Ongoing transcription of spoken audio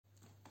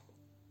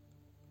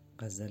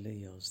غزل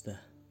 11.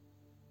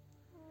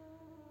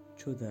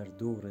 چو در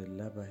دور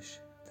لبش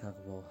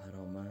تقوا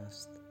حرام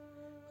است،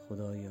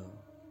 خدایا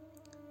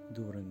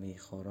دور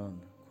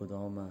میخواران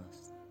کدام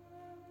است؟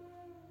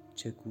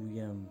 چه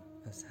گویم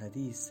از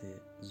حدیث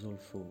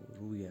زلف و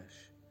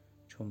رویش،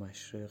 چو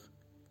مشرق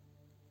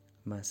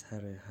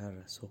مظهر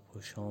هر صبح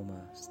و شام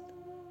است.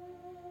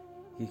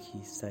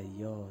 یکی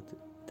صیاد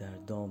در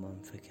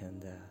دامم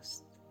فکنده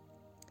است،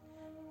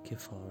 که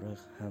فارغ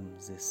هم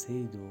ز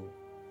صید و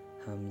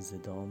هم ز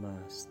دام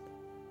است.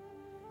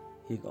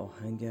 یک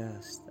آهنگ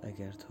است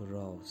اگر تو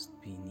راست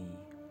بینی،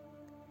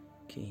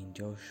 که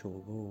اینجا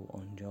شعبه و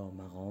آنجا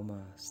مقام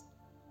است.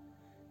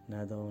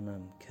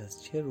 ندانم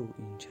کز چه رو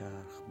این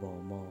چرخ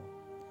با ما،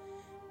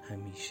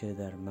 همیشه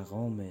در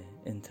مقام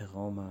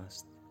انتقام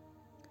است.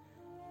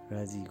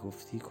 رزی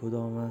گفتی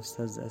کدام است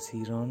از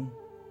اسیران،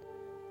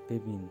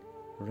 ببین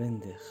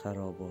رند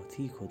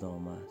خراباتی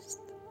کدام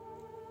است.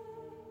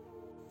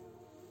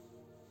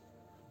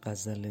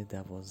 غزل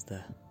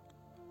 12.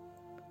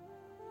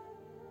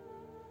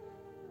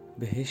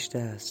 بهشت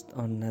است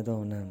آن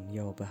ندانم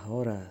یا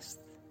بهار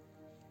است،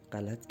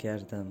 غلط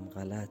کردم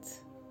غلط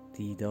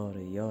دیدار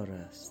یار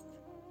است.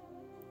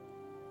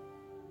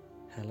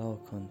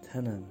 هلاک آن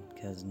تنم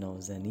کز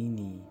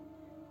نازنینی،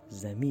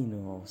 زمین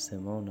و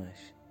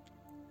آسمانش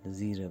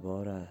زیر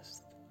بار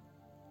است.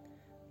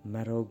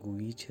 مرا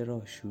گویی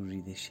چرا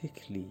شوریده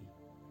شکلی،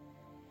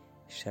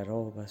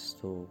 شراب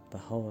است و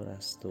بهار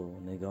است و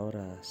نگار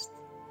است.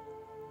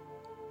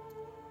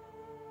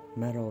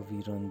 مرا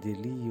ویران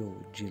دلی و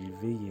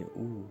جلوه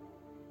او،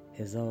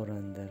 هزار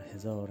اندر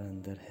هزار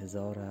اندر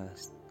هزار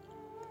است.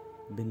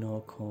 به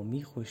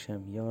ناکامی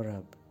خوشم یا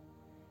رب،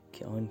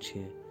 که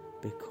آنچه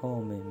به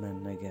کام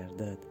من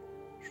نگردد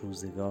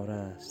روزگار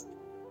است.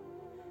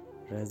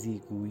 رزی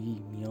گویی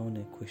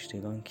میان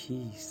کشتگان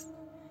کیست،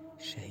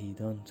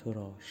 شهیدان تو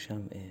را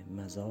شمع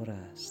مزار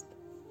است.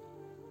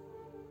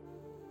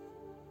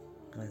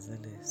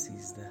 غزل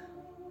 13.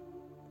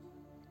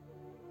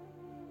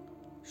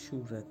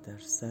 شورت در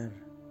سر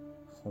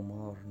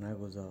خمار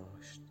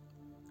نگذاشت،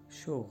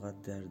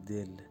 شوقت در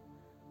دل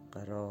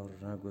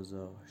قرار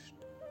نگذاشت.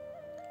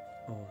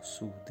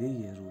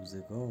 آسوده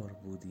روزگار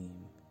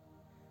بودیم،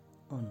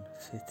 آن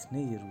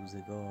فتنه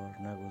روزگار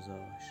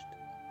نگذاشت.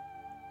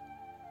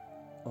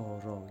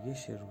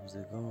 آرایش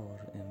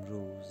روزگار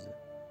امروز،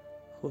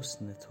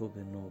 حسن تو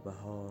به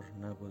نوبهار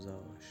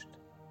نگذاشت.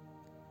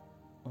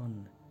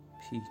 آن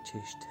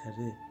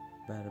پیچشتره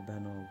بر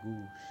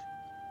بناگوش،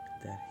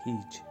 در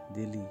هیچ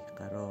دلی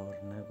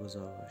قرار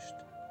نگذاشت.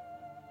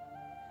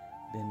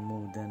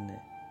 بنمودن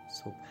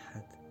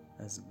سبحت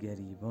از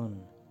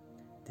گریبان،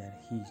 در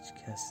هیچ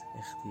کس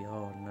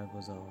اختیار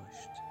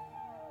نگذاشت.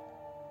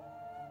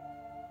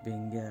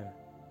 بنگر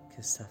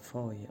که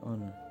صفای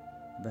آن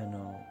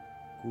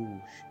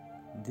بناگوش،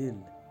 دل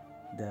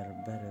در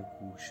بر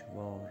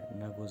گوشوار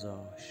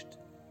نگذاشت.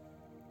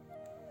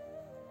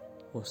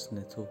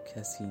 حسن تو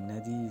کسی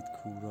ندید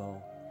کو را،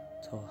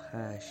 تا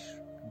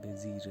حشر به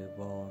زیر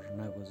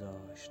بار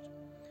نگذاشت.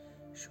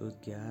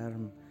 شد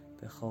گرم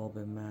به خواب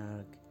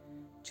مرگ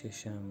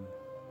چشم،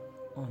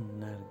 آن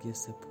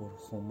نرگس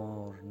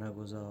پرخمار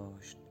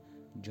نگذاشت.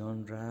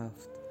 جان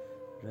رفت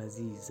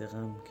رزی ز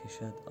غم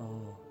کشد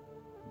آه،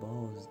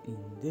 باز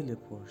این دل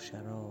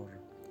پرشرار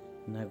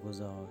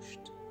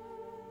نگذاشت.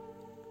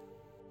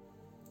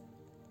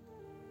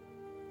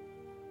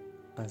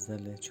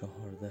 غزل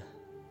 14.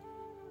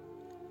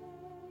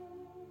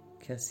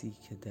 کسی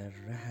که در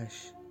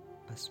رهش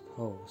از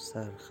پا و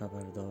سر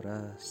خبردار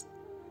است،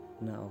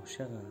 نه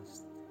عاشق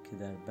است که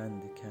در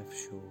بند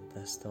کفش و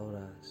دستار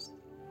است.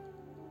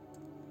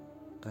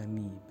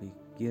 غمی به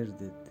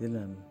گرد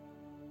دلم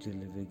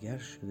جلوه گر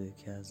شده،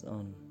 که از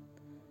آن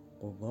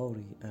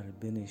غباری ار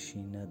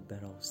بنشیند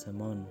بر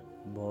آسمان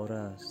بار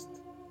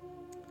است.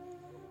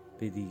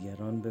 به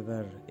دیگران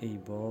ببر ای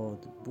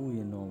باد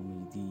بوی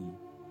نومیدی،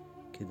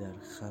 که در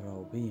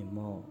خرابه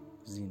ما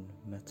زین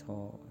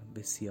متاع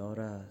بسیار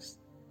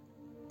است.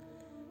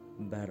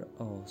 بر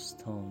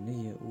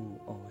آستانه او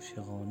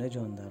عاشقانه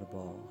جان در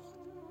باخت،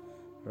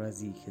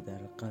 رزی که در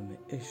غم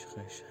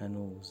عشقش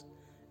هنوز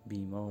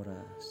بیمار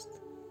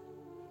است.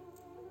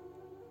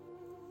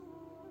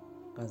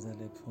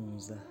 غزل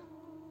 15.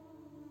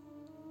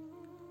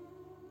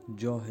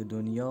 جاه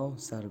دنیا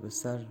سر به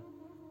سر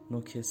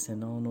نوک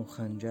سنان و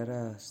خنجر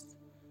است.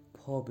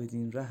 پا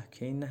بدین ره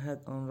کی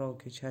نهد آن را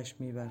که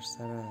چشمی بر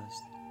سر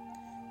است.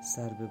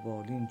 سر به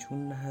بالین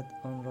چون نهد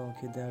آن را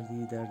که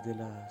دردی در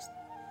دل است.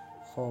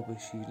 خواب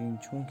شیرین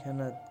چون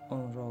کند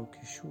آن را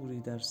که شوری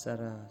در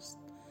سر است.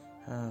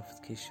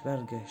 7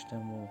 کشور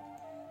گشتم و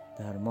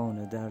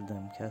درمان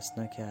دردم کس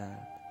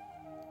نکرد.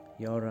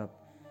 یا رب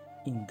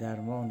این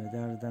درمان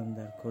دردم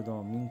در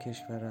کدامین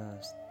کشور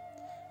است.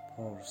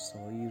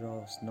 پارسایی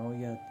راست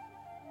ناید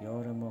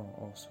یار ما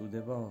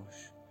آسوده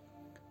باش،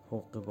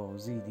 حقه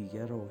بازی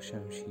دیگر و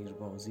شمشیر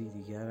بازی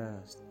دیگر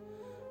است.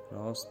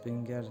 راست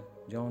بنگر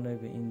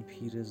جانب این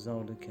پیر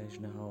زال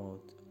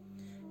کژنهاد،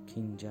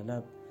 کاین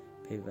جلب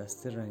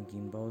پیوسته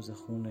رنگین باز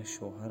خون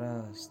شوهر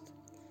است.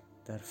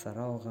 در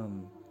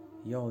فراقم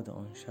یاد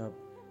آن شب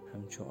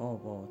همچو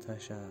آب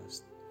آتش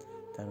است.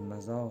 در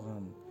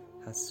مذاقم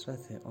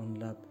حسرت آن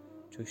لب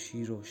چو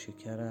شیر و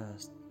شکر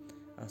است.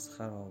 از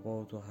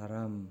خرابات و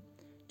حرم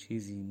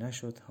چیزی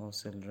نشد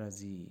حاصل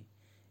رزی.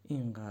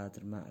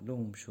 اینقدر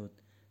معلوم شد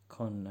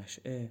کان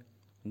نشأه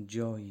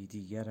جایی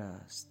دیگر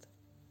است.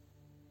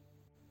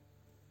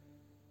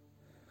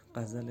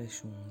 غزل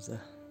 16.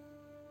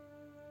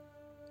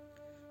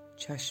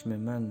 چشم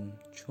من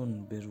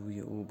چون به روی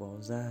او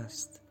باز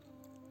است،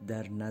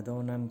 در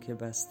ندانم که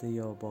بسته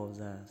یا باز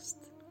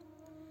است.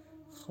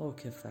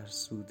 خاک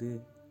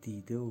فرسوده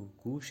دیده و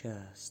گوش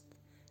است،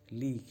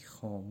 لیک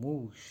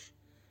خاموش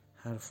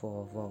حرف و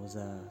آواز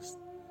است.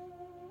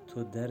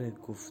 تو در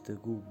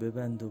گفتگو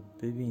ببند و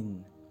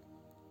ببین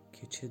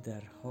که چه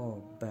درها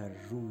بر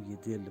روی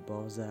دل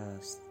باز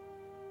است.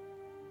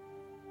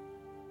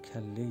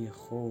 کله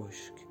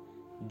خشک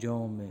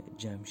جام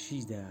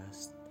جمشید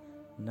است،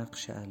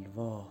 نقش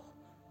الواح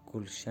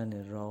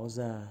گلشن راز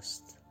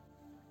است.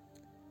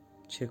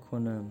 چه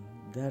کنم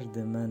درد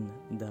من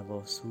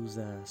دواسوز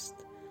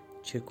است،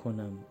 چه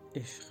کنم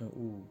عشق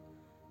او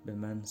به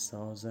من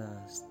ساز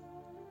است.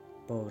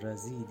 با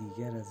رزی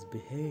دیگر از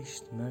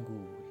بهشت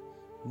مگوی،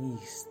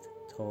 نیست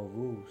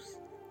طاووس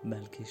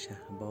بلکه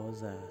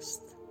شهباز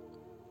است.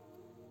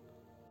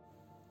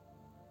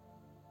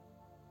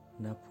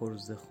 نه پر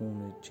ز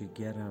خون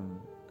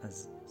جگرم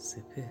از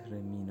سپهر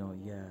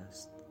مینایی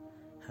است،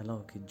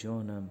 هلاک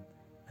جانم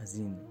از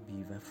این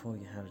بی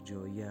وفای هر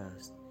جایی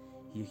است.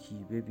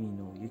 یکی ببین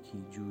و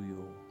یکی جوی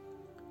و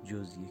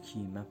جز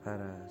یکی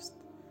مپرست،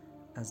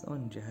 از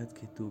آن جهت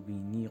که دو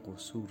بینی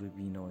قصور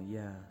بینایی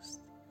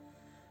است.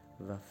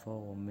 وفا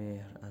و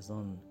مهر از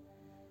آن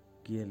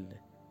گل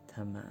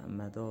طمع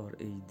مدار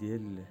ای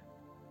دل،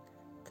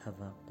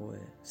 توقع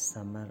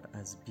ثمر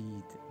از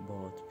بید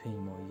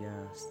بادپیمایی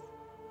است.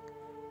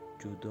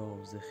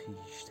 جدا ز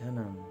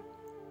خویشتنم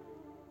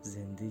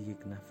زنده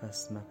یک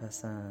نفس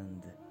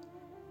مپسند،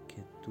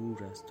 که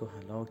دور از تو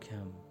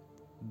هلاکم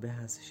به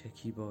از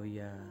شکیبایی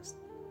است.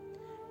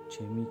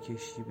 چه می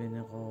کشی به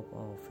نقاب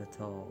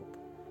آفتاب،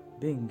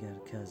 بنگر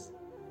کز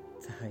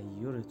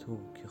تحیر تو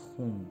که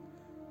خون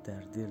در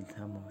دل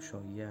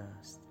تماشایی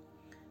است.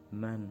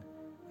 من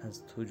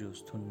از تو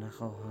جز تو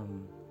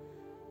نخواهم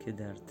که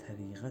در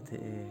طریقت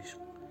عشق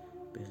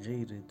به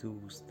غیر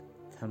دوست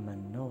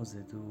تمناز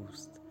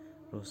دوست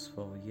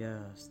رسوایی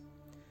است.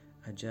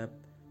 عجب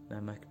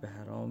نمک به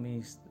حرامی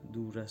است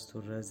دور از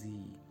تو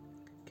رزی،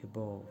 که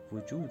با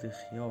وجود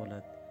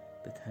خیالت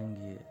به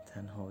تنگ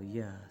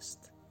تنهایی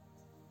است.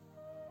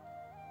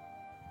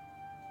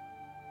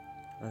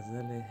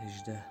 غزل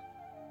 18.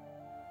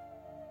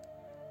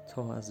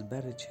 تا از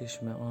بر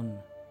چشم آن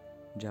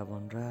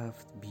جوان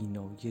رفت،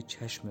 بینایی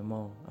چشم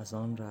ما از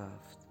آن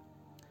رفت.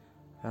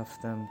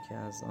 رفتم که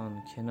از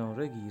آن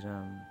کناره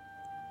گیرم،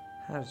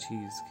 هر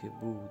چیز که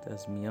بود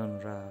از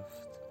میان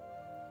رفت.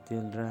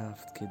 دل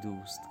رفت که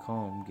دوست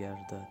کام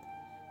گردد،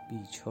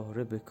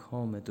 بیچاره به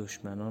کام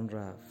دشمنان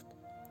رفت.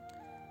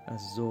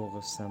 از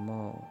ذوق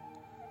سماع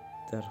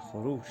در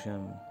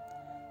خروشم،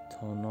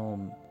 تا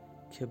نام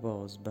که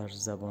باز بر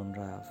زبان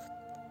رفت.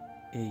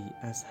 ای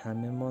از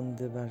همه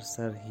مانده بر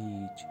سر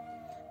هیچ،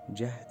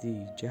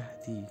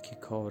 جهدی که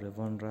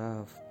کاروان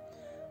رفت.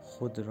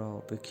 خود را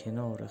به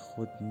کنار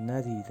خود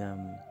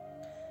ندیدم،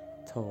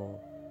 تا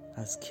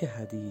از که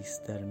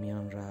حدیث در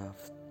میان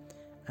رفت.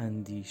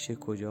 اندیشه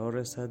کجا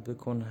رسد به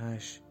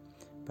کنهش،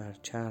 بر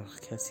چرخ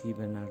کسی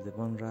به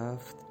نردبان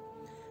رفت.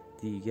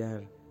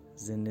 دیگر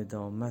ز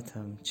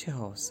ندامتم چه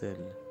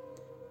حاصل،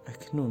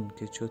 اکنون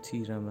که چو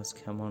تیرم از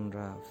کمان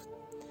رفت.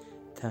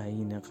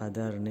 تعیین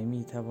قدر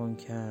نمی توان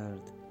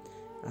کرد،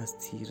 از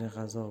تیر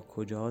قضا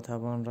کجا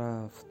توان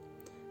رفت.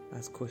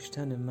 از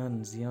کشتن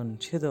من زیان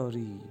چه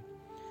داری،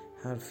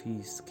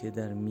 حرفیست که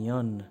در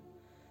میان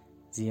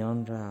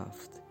زیان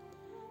رفت.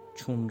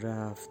 چون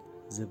رفت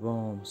ز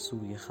بام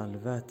سوی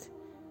خلوت،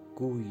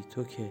 گویی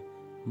تو که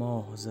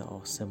ماه ز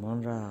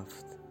آسمان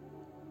رفت.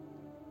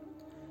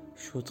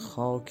 شد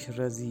خاک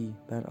رزی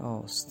بر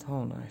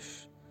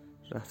آستانش،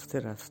 رفته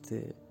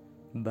رفته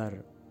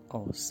بر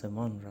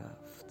آسمان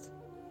رفت.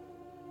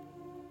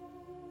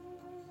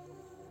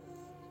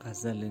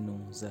 غزل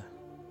 19.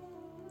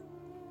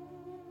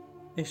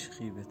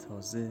 عشقی به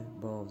تازه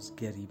باز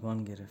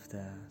گریبان گرفته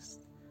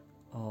است.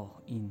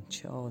 آه این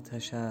چه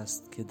آتش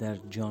است که در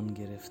جان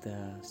گرفته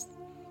است.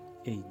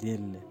 ای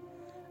دل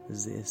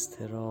ز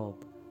اضطراب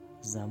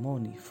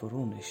زمانی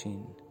فرو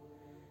نشین،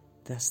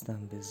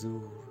 دستم به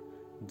زور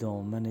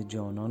دامن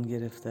جانان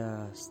گرفته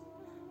است.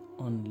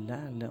 آن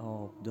لعل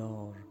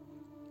آبدار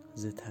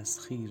ز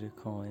تسخیر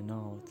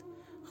کائنات،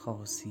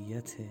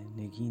 خاصیت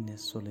نگین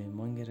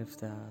سلیمان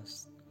گرفته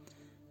است.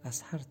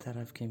 از هر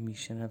طرف که می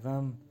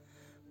شنوم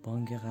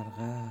بانگ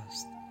غرقه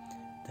است.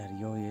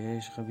 دریای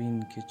عشق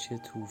بین که چه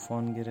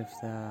طوفان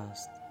گرفته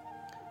است.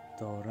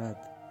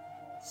 دارد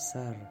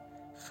سر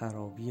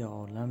خرابی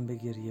عالم به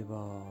گریه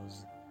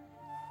باز،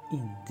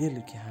 این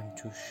دل که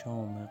همچو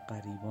شام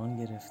غریبان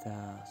گرفته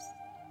است.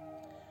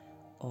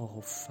 آه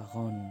و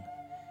فغان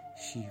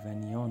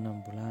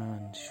شیونیانم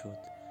بلند شد،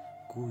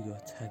 گویا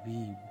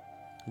طبیب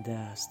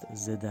دست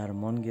ز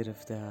درمان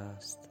گرفته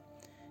است.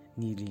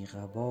 نیلی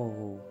قبا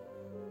و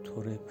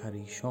تر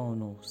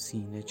پریشان و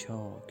سینه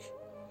چاک.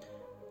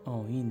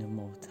 آیین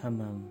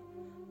ماتمم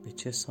به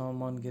چه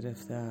سامان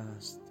گرفته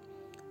است.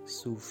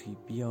 صوفی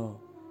بیا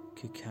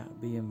که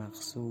کعبه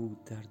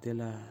مقصود در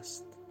دل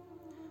است.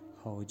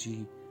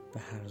 حاجی به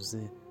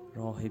هرزه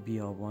راه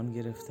بیابان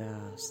گرفته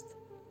است.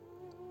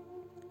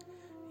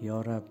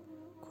 یا رب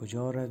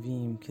کجا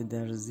رویم که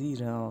در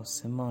زیر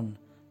آسمان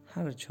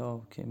هر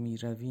جا که می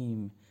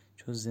رویم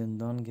چو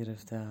زندان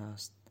گرفته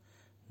است.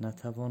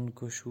 نتوان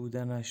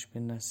گشودنش به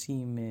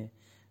نسیم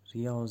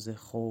ریاض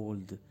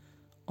خلد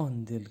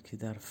آن دل که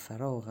در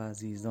فراق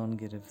عزیزان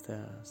گرفته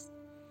است.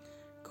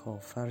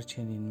 کافر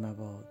چنین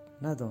مباد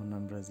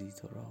ندانم رضی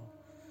تو را.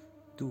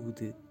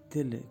 دود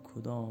دل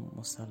کدام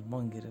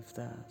مسلمان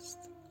گرفته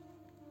است.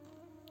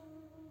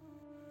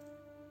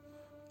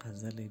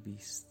 غزل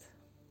 20.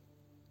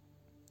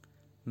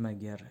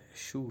 مگر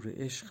شور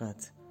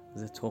عشقت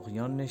ز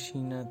طغیان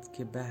نشیند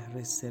که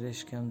بحر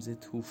سرشکم ز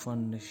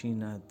طوفان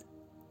نشیند.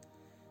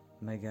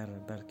 مگر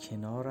بر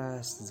کنار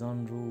است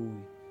زان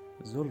روی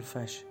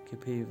زلفش که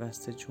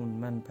پیوسته چون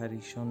من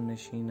پریشان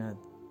نشیند.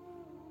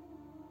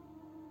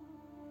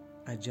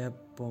 عجب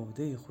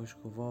باده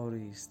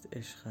خوشگواری است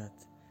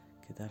عشقت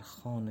که در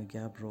خوان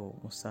گبر و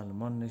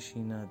مسلمان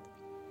نشیند.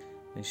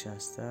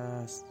 نشسته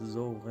است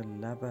ذوق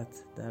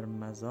لبت در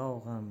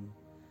مذاقم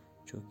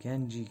چو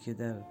گنجی که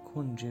در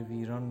کنج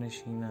ویران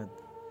نشیند.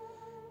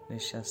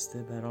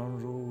 نشسته بر آن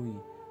روی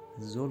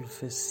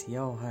زلف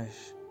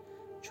سیاهش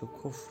چو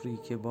کفری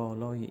که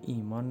بالای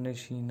ایمان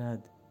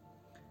نشیند.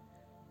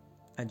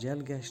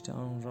 اجل گشته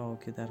آن را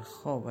که در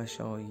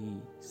خوابش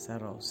آیی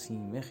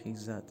سراسیمه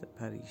خیزد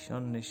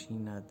پریشان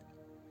نشیند.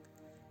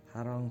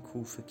 هر آن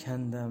کو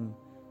فکندم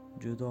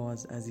جدا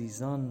از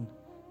عزیزان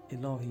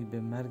الهی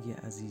به مرگ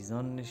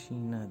عزیزان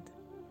نشیند.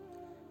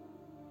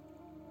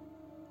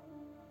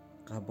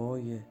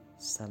 قبای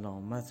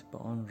سلامت به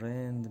آن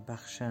رند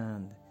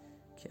بخشند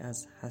که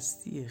از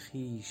هستی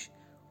خویش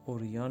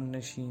عریان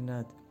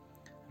نشیند.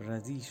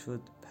 رضی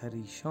شد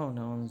پریشان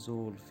آن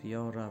زلف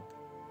یا رب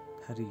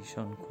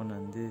پریشان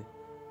کننده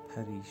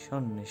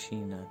پریشان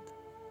نشیند.